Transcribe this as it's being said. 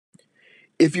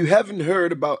If you haven't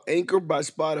heard about Anchor by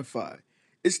Spotify,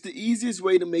 it's the easiest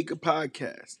way to make a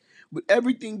podcast with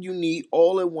everything you need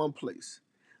all in one place.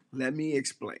 Let me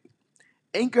explain.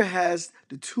 Anchor has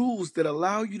the tools that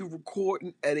allow you to record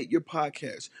and edit your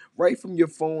podcast right from your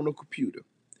phone or computer.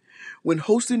 When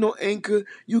hosting on Anchor,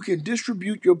 you can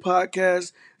distribute your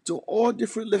podcast to all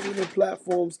different listening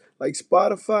platforms like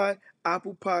Spotify,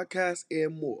 Apple Podcasts,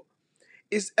 and more.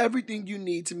 It's everything you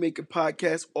need to make a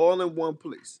podcast all in one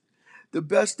place. The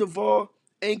best of all,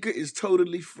 Anchor is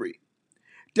totally free.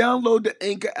 Download the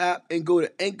Anchor app and go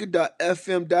to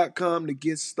anchor.fm.com to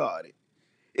get started.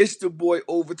 It's the boy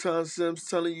Overtime Sims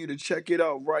telling you to check it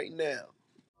out right now.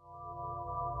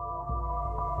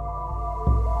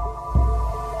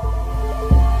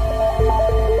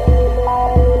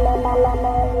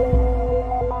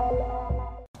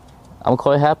 I'm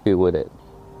quite happy with it,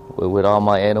 with all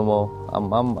my animal.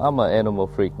 I'm an animal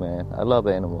freak, man. I love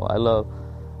animal.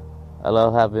 I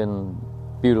love having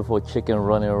beautiful chicken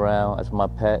running around as my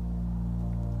pet.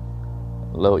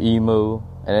 A little emu.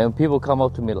 And then people come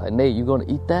up to me like, Nate, you gonna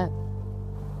eat that?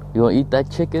 You gonna eat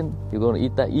that chicken? You gonna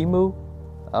eat that emu?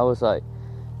 I was like,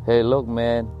 hey, look,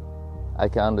 man, I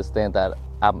can understand that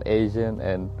I'm Asian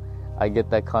and I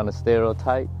get that kind of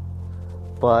stereotype,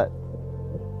 but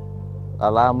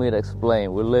allow me to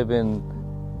explain. We live in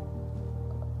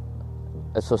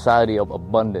a society of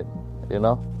abundance, you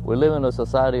know? We live in a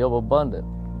society of abundance.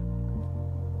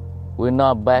 We're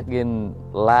not back in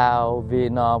Laos,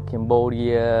 Vietnam,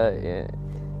 Cambodia,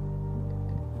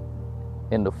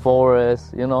 in the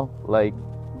forest, you know? Like,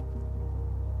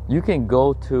 you can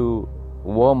go to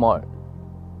Walmart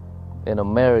in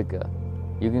America.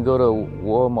 You can go to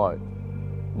Walmart,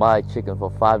 buy chicken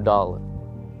for $5.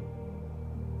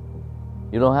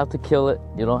 You don't have to kill it.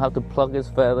 You don't have to pluck its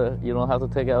feather. You don't have to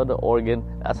take out the organ.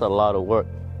 That's a lot of work.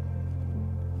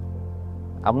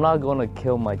 I'm not gonna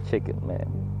kill my chicken, man.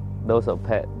 Those are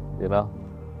pets, you know?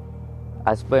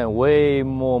 I spend way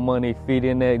more money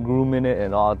feeding it, grooming it,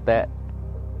 and all that.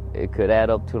 It could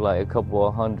add up to like a couple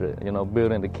of hundred, you know,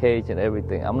 building the cage and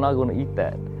everything. I'm not gonna eat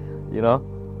that, you know?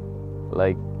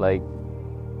 Like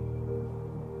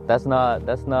that's not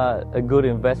a good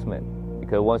investment,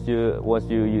 because once you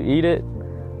eat it,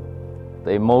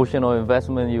 the emotional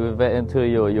investment you invest into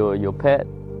your pet,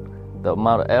 the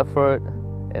amount of effort,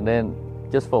 and then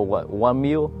just for what, one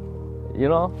meal, you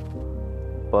know?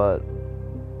 But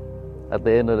at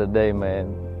the end of the day,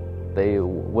 man,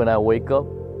 when I wake up,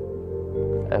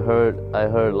 I heard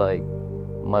like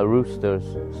my roosters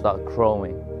start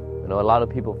crowing. You know, a lot of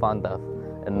people find that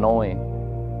annoying,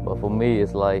 but for me,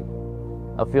 it's like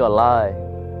I feel alive.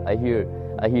 I hear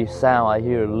sound. I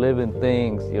hear living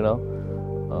things. You know,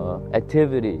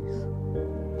 activities.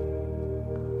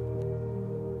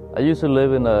 I used to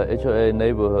live in a HOA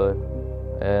neighborhood,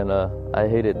 and I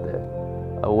hated that.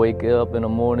 I wake up in the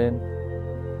morning,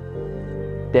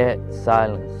 dead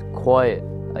silence, quiet.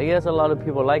 I guess a lot of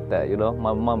people like that, you know.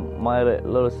 My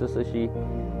little sister,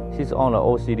 she's on the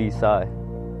OCD side,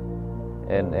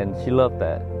 and she loved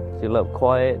that. She loved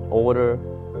quiet, order.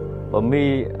 But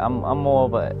me, I'm more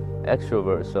of an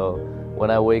extrovert. So when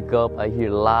I wake up, I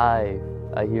hear life.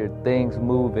 I hear things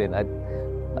moving. I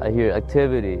hear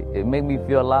activity. It makes me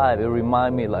feel alive. It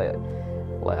reminds me like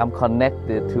I'm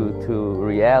connected to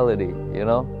reality, you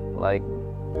know? Like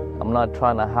I'm not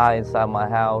trying to hide inside my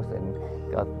house and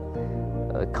got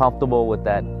comfortable with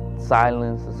that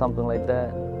silence or something like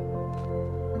that.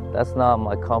 That's not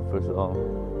my comfort zone.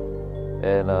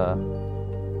 And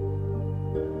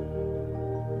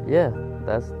yeah,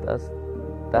 that's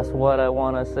what I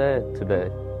want to say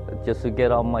today, just to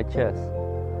get off my chest,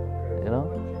 you know?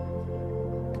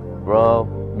 Bro,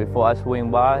 before I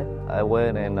swing by, I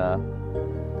went and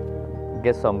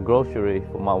get some grocery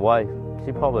for my wife.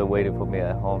 She probably waiting for me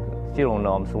at home. She don't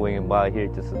know I'm swinging by here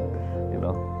just to, you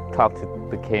know, talk to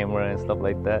the camera and stuff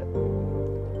like that.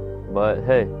 But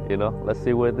hey, you know, let's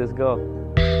see where this goes.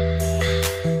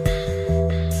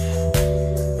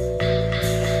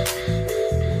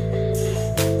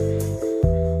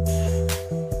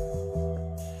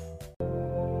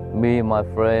 Me and my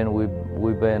friend, we've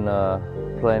been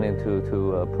planning to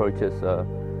purchase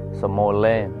some more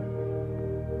land,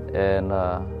 and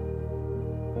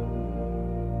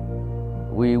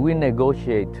we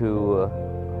negotiate to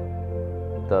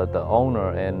the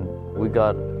owner, and we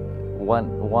got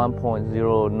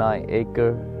 1.09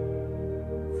 acre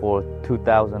for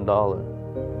 $2,000.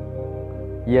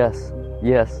 Yes,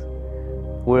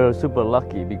 we're super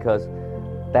lucky because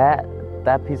that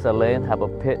piece of land have a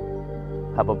pit.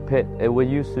 And we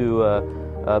used to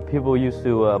people used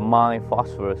to mine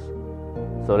phosphorus,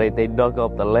 so they dug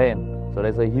up the land. So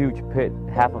there's a huge pit,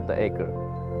 half of the acre.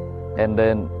 and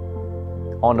then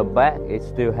on the back it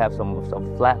still have some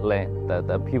flat land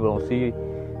that people don't see,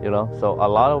 So a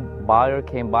lot of buyers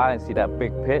came by and see that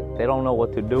big pit. They don't know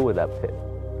what to do with that pit,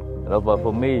 But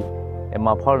for me and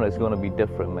my partner, it's going to be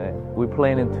different, man. We're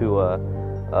planning to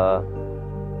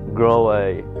grow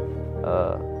a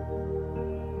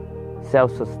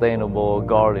self-sustainable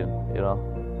garden,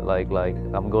 Like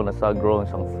I'm going to start growing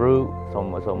some fruit,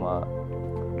 some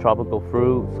tropical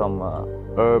fruit, some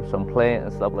herbs, some plants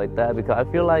and stuff like that. Because I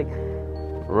feel like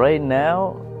right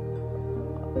now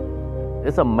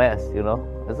it's a mess,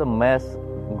 It's a mess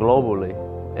globally.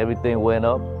 Everything went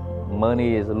up.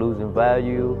 Money is losing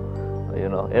value.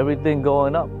 Everything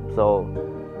going up. So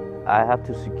I have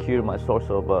to secure my source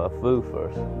of food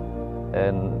first.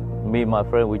 And me and my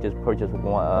friend, we just purchased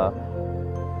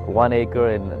 1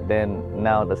 acre, and then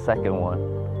now the second one.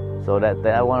 So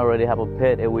that one already have a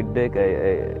pit, and we dig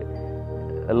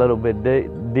a little bit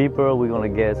deeper. We're gonna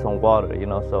get some water,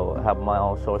 So I have my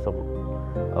own source of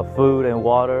food and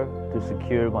water to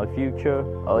secure my future.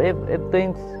 If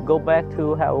things go back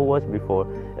to how it was before,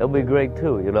 it'll be great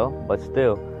too, But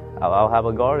still, I'll have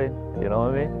a garden, you know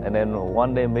what I mean? And then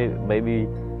one day maybe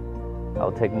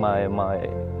I'll take my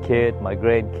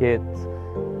grandkids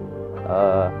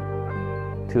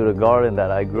to the garden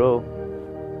that I grow,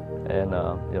 and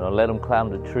let them climb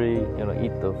the tree,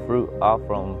 eat the fruit off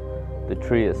from the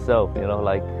tree itself.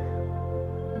 Like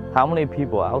how many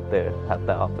people out there have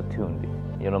that opportunity?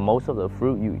 Most of the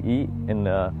fruit you eat in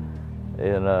the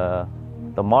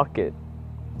market,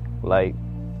 like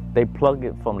they plug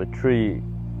it from the tree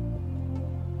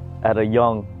at a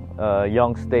young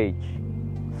stage,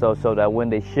 so that when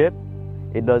they ship,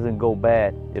 it doesn't go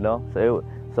bad,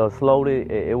 So slowly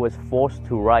it was forced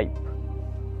to ripe.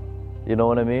 You know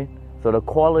what I mean? So the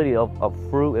quality of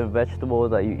fruit and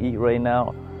vegetables that you eat right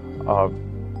now are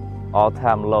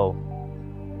all-time low.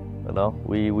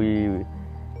 We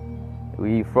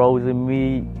eat frozen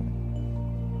meat.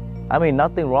 I mean,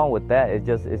 nothing wrong with that. It's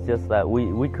just that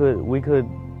we could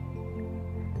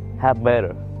have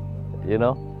better,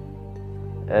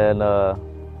 And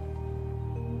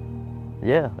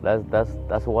yeah,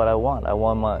 that's what I want. I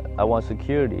want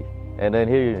security. And then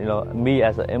here, me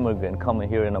as an immigrant coming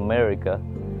here in America,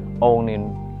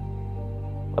 owning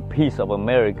a piece of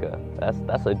America.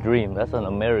 That's a dream. That's an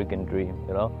American dream.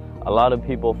 A lot of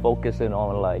people focusing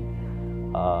on like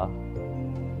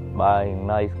buying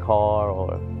nice car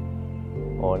or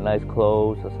nice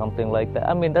clothes or something like that.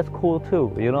 I mean, that's cool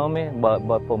too. You know what I mean?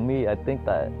 But for me, I think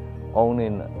that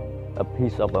owning a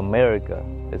piece of America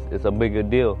is a bigger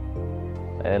deal.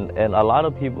 And a lot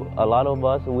of people, a lot of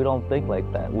us, we don't think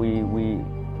like that. We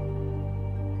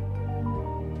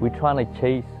trying to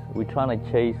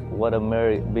chase what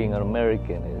being an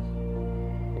American is,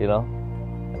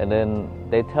 And then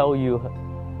they tell you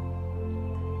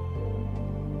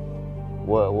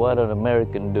what an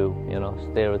American do,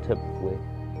 stereotypically.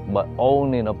 But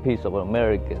owning a piece of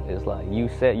American is like you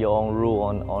set your own rule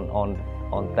on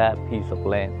that piece of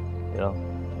land,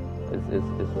 It's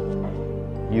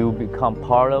you become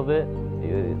part of it.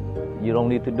 You don't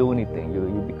need to do anything.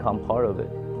 You become part of it.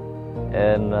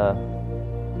 And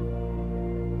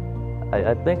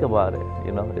I think about it.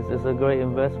 It's a great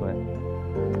investment.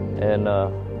 And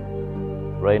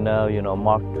right now,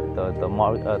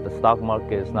 the stock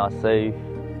market is not safe.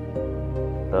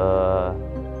 The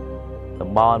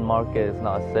bond market is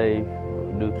not safe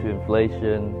due to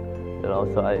inflation.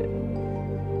 So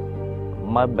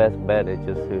my best bet is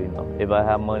just to, if I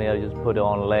have money, I just put it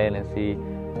on land and see,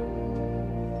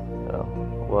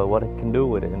 what I can do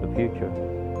with it in the future,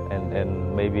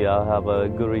 and maybe I'll have a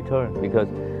good return. Because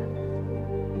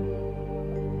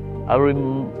I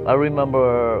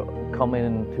remember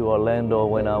coming to Orlando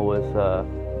when I was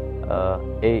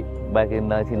 8 back in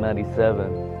 1997,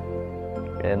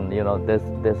 and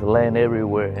there's land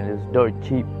everywhere and it's dirt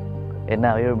cheap, and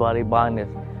now everybody buying this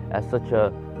at such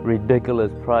a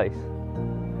ridiculous price.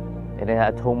 And then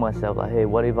I told myself, like, hey,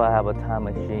 what if I have a time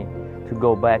machine to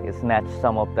go back and snatch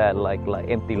some of that like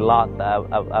empty lot that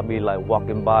I'd be like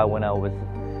walking by when I was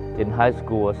in high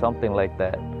school or something like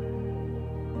that.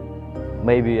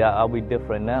 Maybe I'll be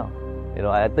different now.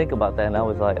 I think about that and I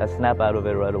was like, I snap out of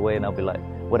it right away and I'll be like,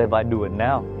 what if I do it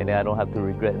now? And then I don't have to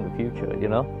regret in the future,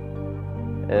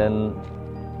 And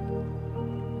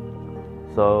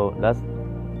so that's,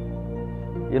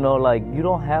 like you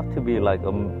don't have to be like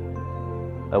a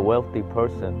wealthy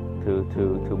person to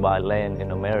buy land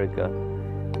in America.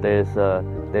 It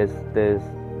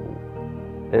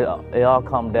all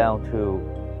comes down to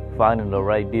finding the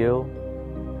right deal,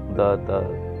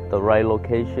 the right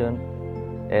location,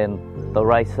 and the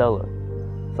right seller.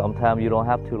 sometimes you don't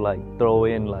have to like throw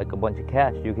in like a bunch of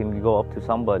cash. You can go up to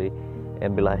somebody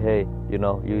and be like, hey, you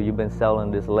know, you've been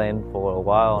selling this land for a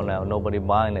while now, nobody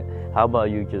buying it. How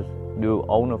about you just do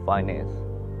owner finance?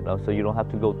 You know, so you don't have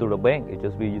to go through the bank. It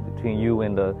just be between you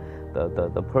and the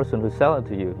person who's selling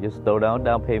to you. Just throw down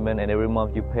payment, and every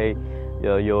month you pay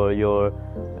your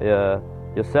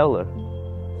seller.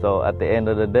 So at the end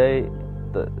of the day,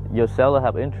 your seller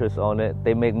have interest on it.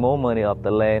 They make more money off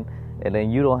the land, and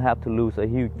then you don't have to lose a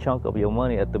huge chunk of your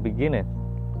money at the beginning.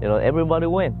 You know, everybody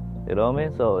win. You know what I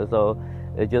mean? So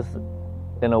it's just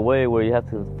in a way where you have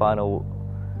to find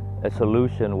a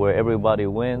solution where everybody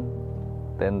win.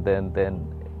 Then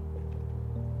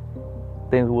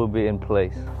things will be in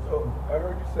place. So I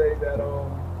heard you say that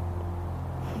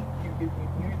you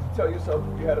used to tell yourself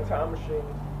if you had a time machine,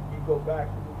 you go back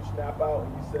and you snap out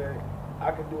and you say,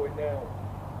 I can do it now.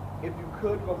 If you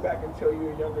could go back and tell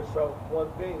your younger self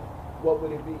one thing, what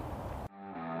would it be?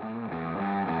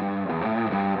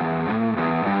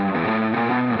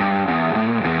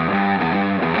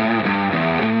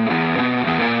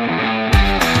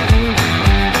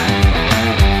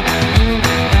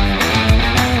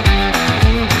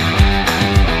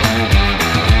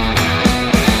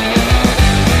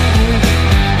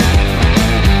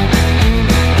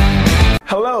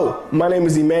 Hello, my name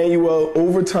is Emmanuel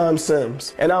Overtime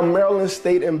Sims, and I'm Maryland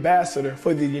State Ambassador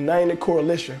for the United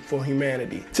Coalition for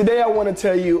Humanity. Today I want to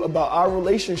tell you about our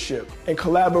relationship and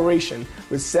collaboration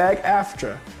with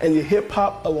SAG-AFTRA and the Hip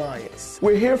Hop Alliance.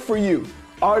 We're here for you,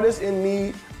 artists in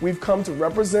need. We've come to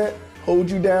represent,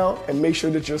 hold you down, and make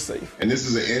sure that you're safe. And this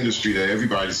is an industry that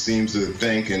everybody seems to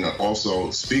think and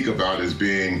also speak about as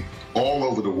being all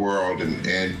over the world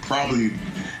and probably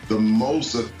the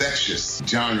most infectious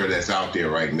genre that's out there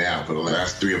right now for the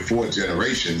last 3 or 4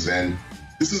 generations. And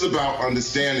this is about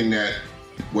understanding that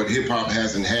what hip hop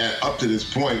hasn't had up to this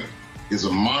point is a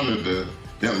monitor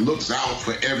that looks out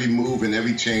for every move and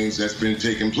every change that's been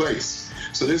taking place.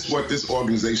 So this is what this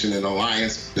organization and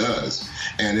alliance does.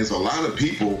 And there's a lot of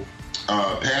people,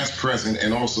 past, present,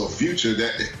 and also future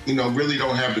that, you know, really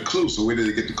don't have the clue. So where did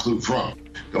they get the clue from?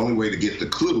 The only way to get the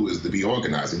clue is to be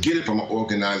organized and get it from an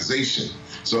organization.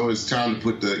 So it's time to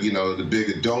put the big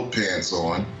adult pants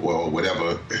on or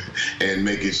whatever and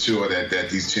making sure that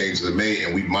these changes are made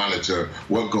and we monitor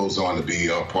what goes on to be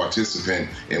a participant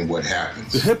in what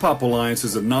happens. The Hip Hop Alliance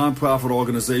is a nonprofit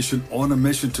organization on a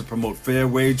mission to promote fair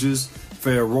wages,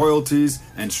 fair royalties,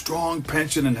 and strong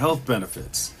pension and health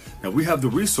benefits. Now we have the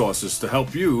resources to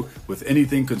help you with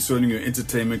anything concerning your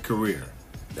entertainment career.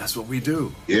 That's what we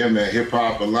do. Yeah, man, Hip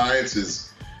Hop Alliance is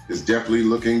definitely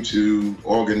looking to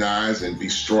organize and be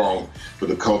strong for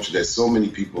the culture that so many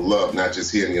people love, not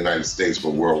just here in the United States,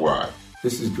 but worldwide.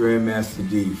 This is Grandmaster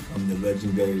D from the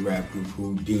legendary rap group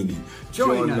Houdini.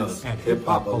 Join us at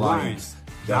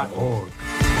hiphopalliance.org.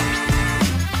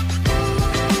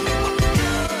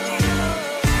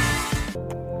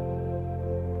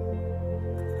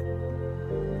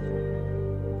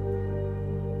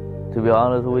 To be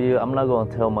honest with you, I'm not going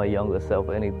to tell my younger self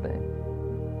anything.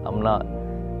 I'm not,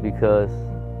 because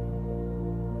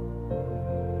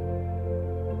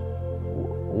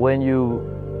when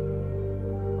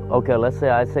let's say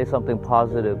I say something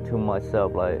positive to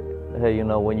myself, like, hey, you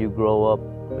know, when you grow up,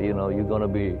 you know, you're going to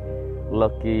be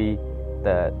lucky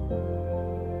that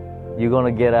you're going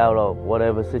to get out of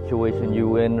whatever situation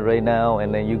you're in right now,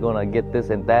 and then you're going to get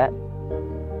this and that.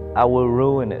 I will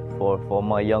ruin it for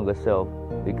my younger self,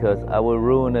 because I will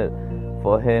ruin it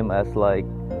for him as like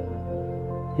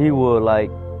he will like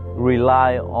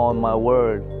rely on my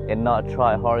word and not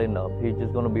try hard enough. He's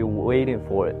just gonna be waiting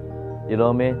for it. You know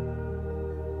what I mean?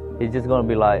 He's just gonna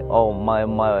be like, oh, my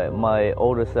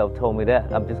older self told me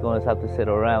that. I'm just gonna have to sit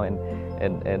around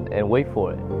and wait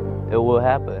for it. It will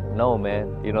happen. No,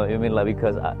 man. You know what I mean? Like,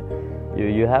 because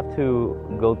you have to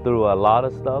go through a lot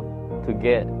of stuff to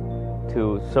get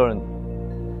to certain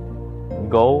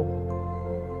goal,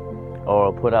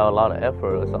 or put out a lot of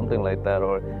effort or something like that,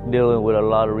 or dealing with a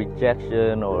lot of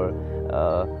rejection, or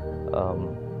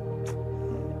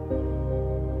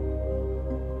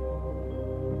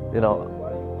you know,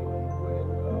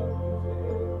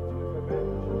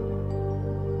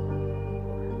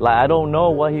 like, I don't know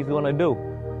what he's gonna do.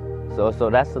 So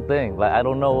that's the thing. Like, I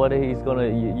don't know whether he's gonna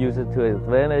use it to his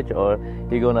advantage, or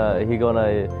I'm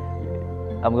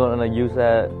gonna use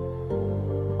that.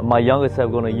 My younger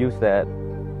self gonna use that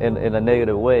in a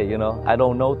negative way, you know. I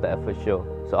don't know that for sure,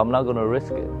 so I'm not gonna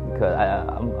risk it, because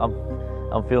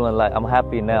I'm feeling like I'm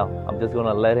happy now. I'm just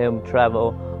gonna let him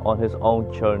travel on his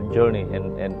own journey,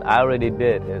 and I already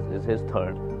did. It's his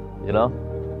turn, you know.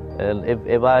 And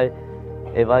if I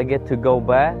get to go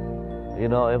back, you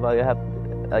know, if I have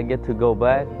I get to go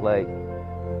back, like,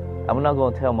 I'm not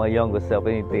gonna tell my younger self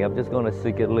anything. I'm just gonna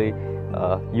secretly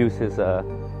use his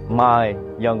my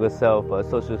younger self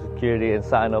Social Security and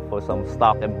sign up for some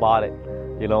stock and bought it.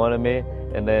 You know what I mean?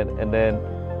 And then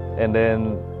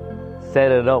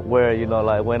set it up where, you know,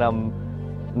 like when I'm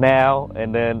now,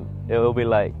 and then it will be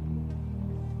like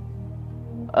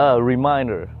a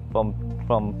reminder from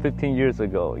 15 years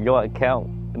ago. Your account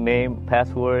name,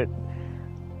 password,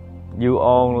 you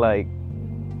own like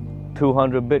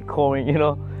 200 Bitcoin, you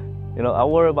know, I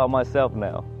worry about myself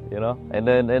now, you know, and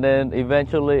then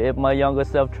eventually, if my younger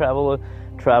self travel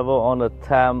on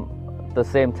the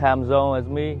same time zone as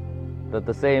me,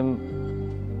 the same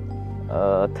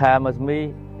time as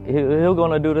me, he'll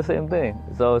gonna do the same thing.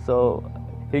 So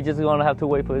he just gonna have to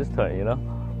wait for his turn, you know.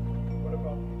 What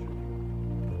about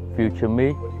Future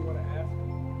me? What do you want to ask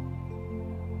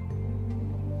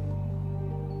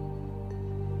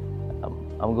him?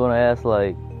 I'm gonna ask,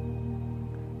 like,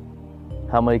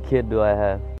 how many kids do I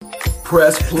have?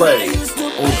 Press play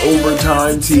on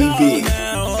Overtime TV.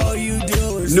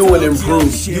 New and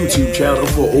improved YouTube channel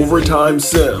for Overtime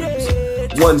Sims.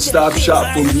 One-stop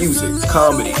shop for music,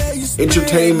 comedy,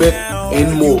 entertainment,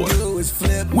 and more.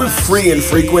 With free and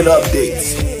frequent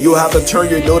updates. You'll have to turn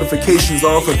your notifications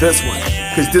on for this one,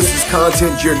 because this is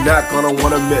content you're not gonna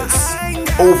want to miss.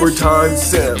 Overtime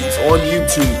Sims on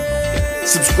YouTube.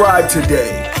 Subscribe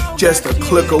today, just a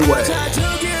click away.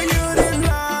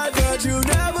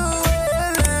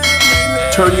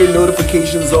 Turn your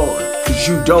notifications on, because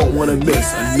you don't want to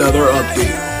miss another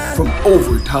update from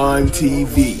Overtime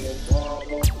TV.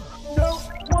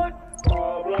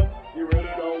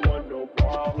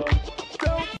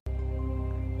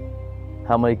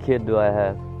 How many kids do I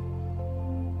have?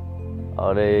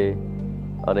 Are they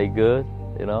good?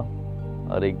 You know,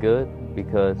 are they good?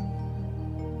 Because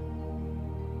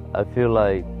I feel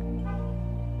like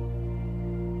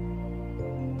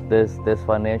there's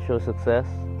financial success,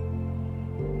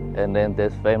 and then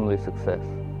there's family success,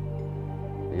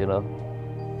 you know.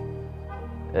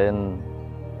 And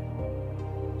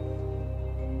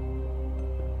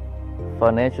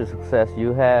financial success,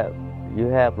 you have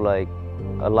like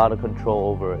a lot of control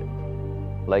over it,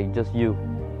 like just you.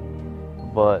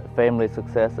 But family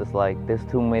success is like there's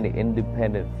too many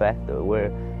independent factors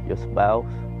where your spouse,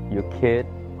 your kid,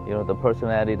 you know, the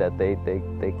personality that they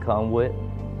come with,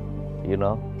 you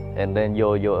know, and then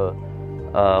your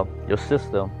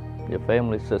system, your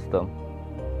family system.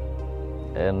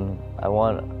 And I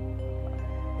want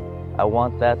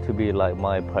that to be like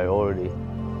my priority,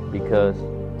 because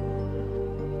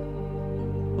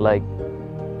like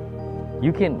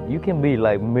you can be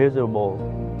like miserable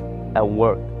at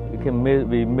work. You can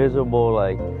be miserable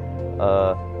like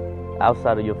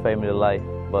outside of your family life,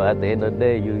 but at the end of the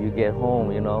day, you get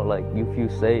home, you know, like you feel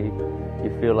safe. You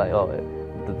feel like, oh,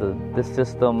 this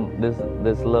system, this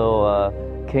little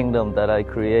kingdom that I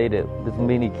created, this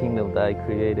mini kingdom that I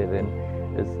created, and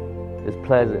it's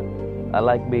pleasant. I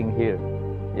like being here,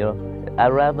 you know. I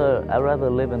rather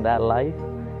live in that life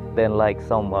than like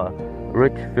some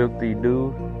rich, filthy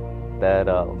dude that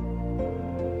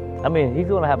I mean, he's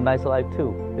gonna have a nice life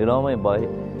too, you know what I mean? But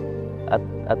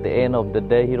at the end of the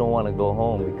day, he don't want to go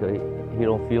home because he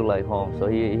don't feel like home. So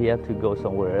he have to go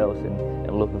somewhere else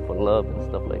and looking for love and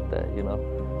stuff like that, you know.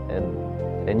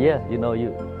 And yeah, you know,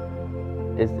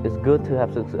 it's good to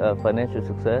have financial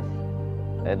success,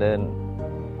 and then,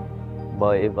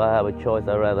 but if I have a choice,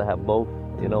 I'd rather have both,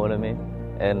 you know what I mean?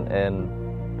 And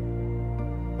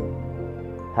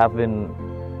having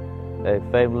a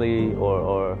family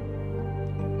or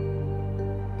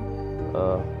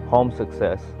home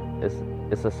success is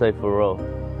a safer road.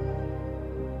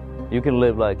 You can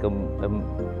live like a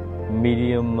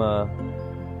medium,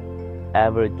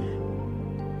 average,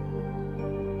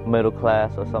 middle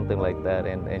class or something like that,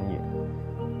 and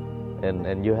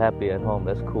you're happy at home.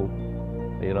 That's cool,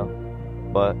 you know.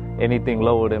 But anything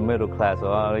lower than middle class,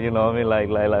 or you know what I mean, like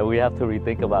we have to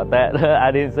rethink about that. I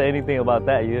didn't say anything about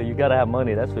that. You gotta have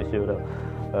money, that's for sure though.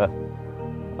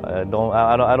 I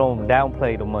don't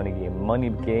downplay the money game. Money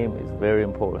game is very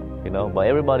important, you know. But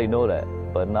everybody know that,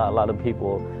 but not a lot of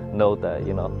people know that,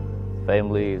 you know.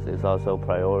 Family is also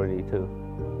priority too.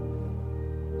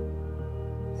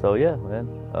 So yeah, man.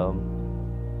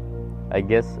 I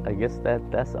guess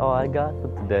that's all I got for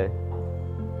today.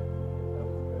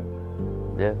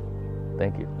 Yeah,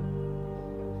 thank you.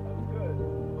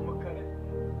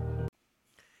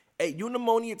 At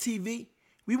Eudaimonia TV,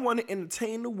 we want to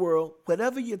entertain the world,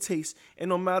 whatever your taste, and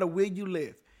no matter where you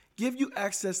live. Give you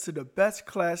access to the best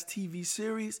class TV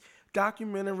series,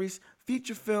 documentaries,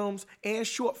 feature films, and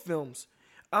short films.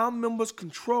 Our members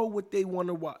control what they want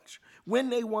to watch, when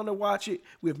they want to watch it,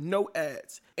 with no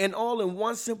ads, and all in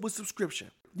one simple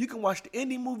subscription. You can watch the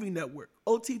Indie Movie Network,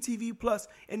 OTTV Plus,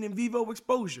 and In Vivo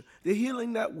Exposure, the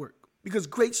Healing Network, because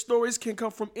great stories can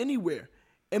come from anywhere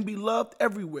and be loved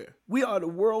everywhere. We are the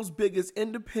world's biggest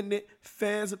independent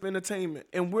fans of entertainment,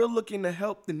 and we're looking to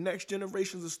help the next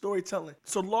generations of storytelling.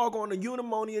 So log on to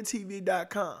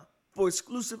EudaimoniaTV.com for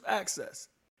exclusive access.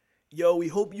 Yo, we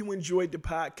hope you enjoyed the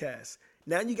podcast.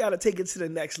 Now you got to take it to the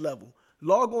next level.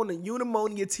 Log on to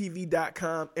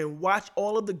EudaimoniaTV.com and watch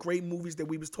all of the great movies that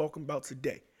we was talking about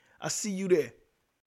today. I'll see you there.